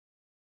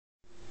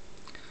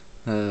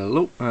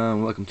Hello,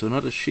 and welcome to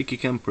another Shaky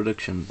Cam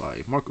production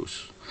by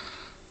Marcus.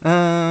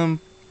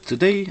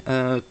 Today,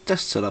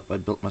 test setup I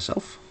built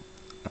myself.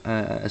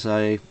 As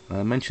I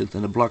mentioned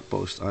in the blog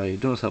post, I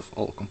do not have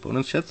all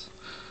components yet.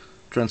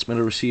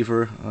 Transmitter,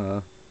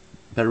 receiver,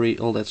 battery,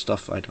 all that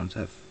stuff I don't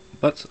have.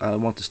 But I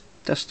want to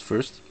test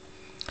first.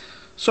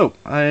 So,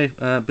 I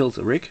built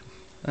a rig.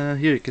 Here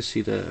you can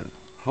see the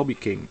Hobby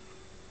King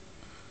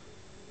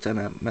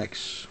 10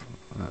 Max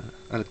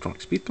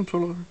electronic speed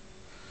controller.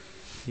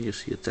 Here you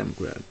see a 10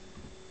 gram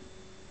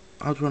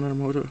outrunner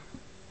motor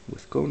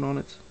with cone on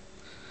it.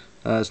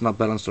 It's not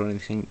balanced or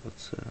anything,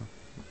 but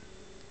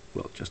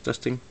well, just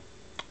testing.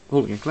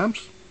 Holding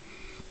clamps.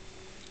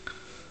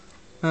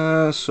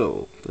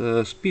 So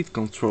the speed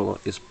controller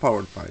is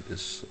powered by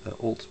this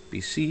old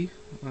PC,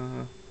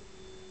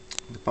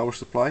 the power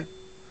supply.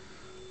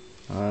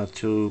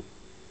 To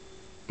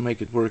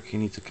make it work, you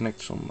need to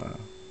connect some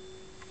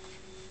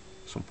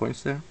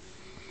points there.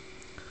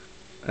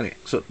 Okay,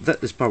 so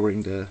that is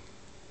powering the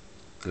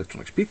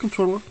electronic speed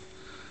controller.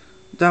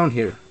 Down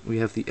here we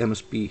have the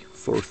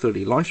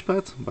MSP430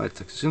 launchpad by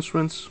Texas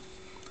Instruments.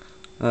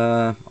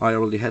 I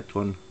already had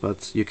one,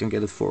 but you can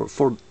get it for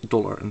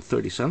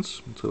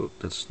 $4.30, so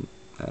that's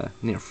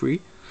near free.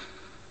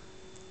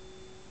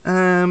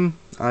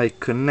 I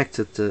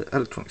connected the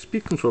electronic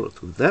speed controller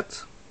to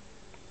that.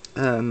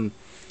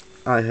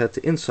 I had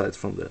the inside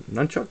from the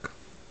Nunchuck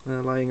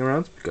lying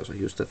around because I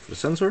used that for the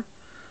sensor.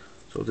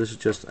 So this is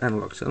just an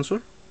analog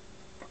sensor.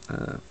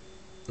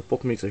 The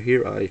pot meter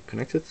here I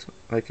connected.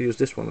 I can use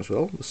this one as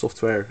well. The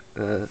software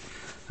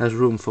has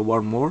room for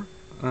one more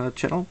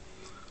channel,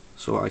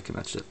 so I can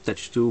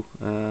attach two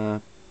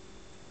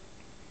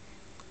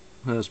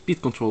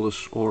speed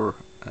controllers or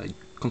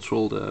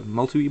control the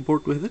MultiWii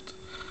board with it,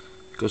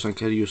 because I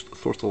can use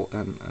throttle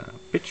and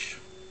pitch.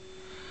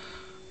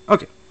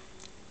 Okay,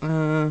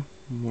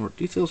 more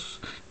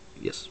details.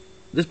 Yes,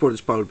 this board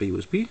is powered by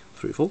USB,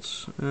 3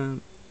 volts. I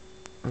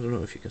don't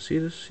know if you can see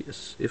this.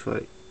 Yes, if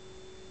I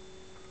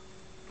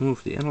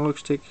move the analog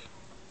stick,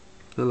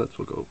 the LED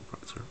will go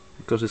brighter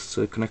because it's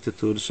connected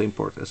to the same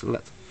port as the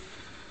LED.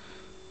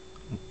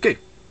 Okay,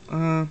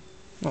 well,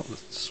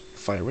 let's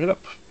fire it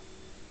up.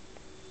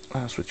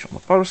 Switch on the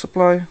power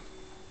supply.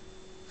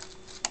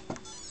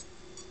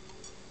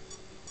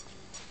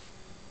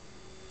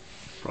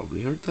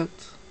 Probably heard that.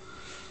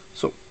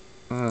 So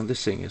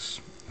this thing has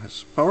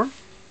power.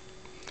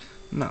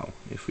 Now,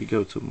 if we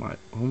go to my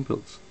home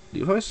built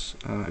device,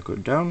 I go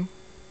down.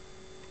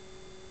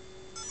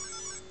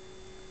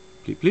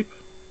 Bleep bleep,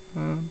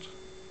 and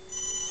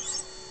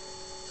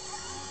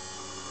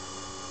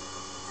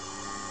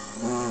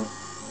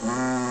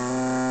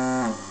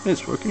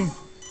it's working.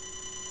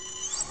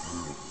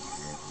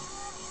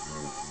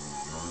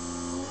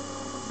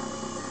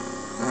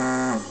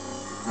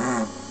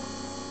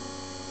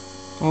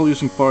 All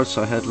using parts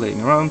I had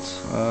laying around,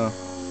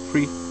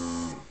 free.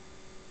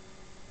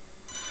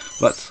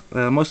 But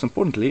most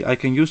importantly, I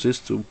can use this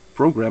to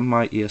program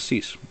my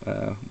ESCs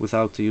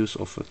without the use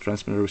of a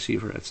transmitter,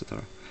 receiver,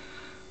 etc.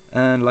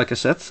 And like I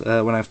said,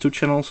 when I have 2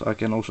 channels, I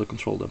can also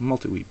control the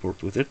MultiWii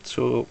board with it,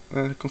 so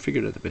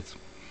configure that a bit.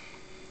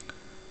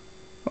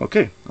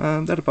 Okay,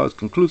 that about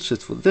concludes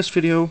it for this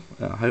video.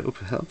 I hope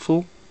it's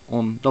helpful.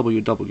 On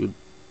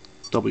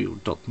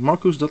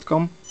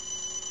www.marcus.com.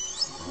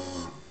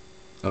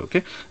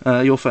 Okay,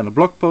 you'll find a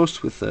blog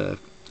post with the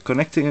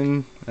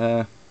connecting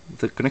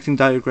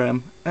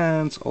diagram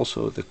and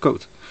also the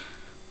code.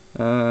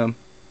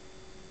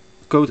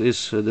 Code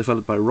is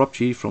developed by Rob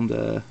G from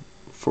the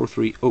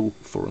 430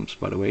 forums,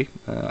 by the way.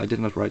 I did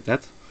not write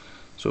that,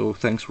 so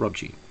thanks Rob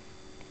G.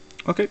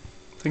 Okay,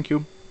 thank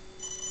you,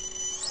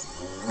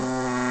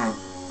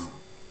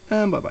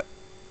 and bye bye.